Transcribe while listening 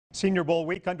Senior Bowl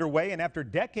week underway, and after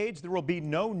decades, there will be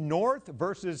no North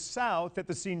versus South at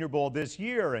the Senior Bowl this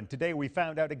year. And today we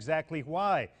found out exactly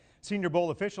why. Senior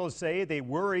Bowl officials say they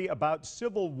worry about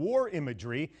Civil War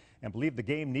imagery and believe the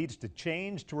game needs to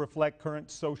change to reflect current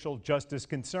social justice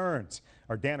concerns.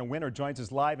 Our Dana Winter joins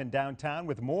us live in downtown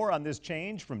with more on this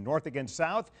change from North against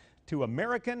South to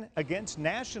American against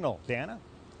National. Dana?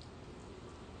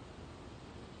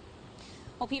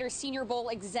 Well, Peter, Senior Bowl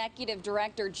Executive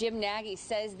Director Jim Nagy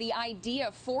says the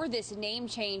idea for this name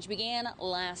change began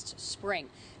last spring.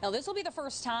 Now, this will be the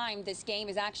first time this game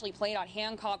is actually played at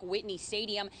Hancock-Whitney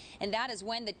Stadium, and that is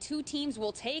when the two teams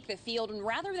will take the field. And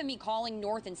rather than be calling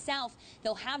North and South,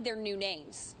 they'll have their new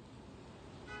names.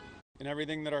 And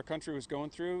everything that our country was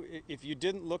going through, if you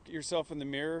didn't look at yourself in the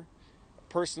mirror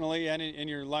personally and in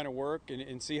your line of work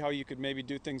and see how you could maybe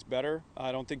do things better,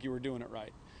 I don't think you were doing it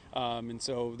right. And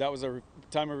so that was a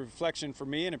time of reflection for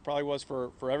me, and it probably was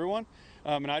for everyone.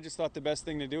 And I just thought the best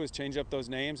thing to do is change up those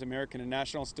names. American and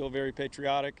National, still very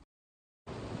patriotic.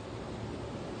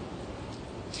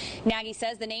 Nagy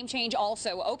says the name change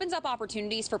also opens up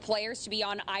opportunities for players to be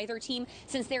on either team,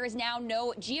 since there is now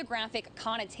no geographic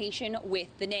connotation with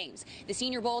the names. The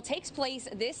Senior Bowl takes place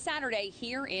this Saturday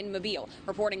here in Mobile.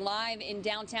 Reporting live in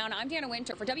downtown, I'm Dana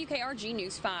Winter for WKRG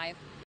News 5.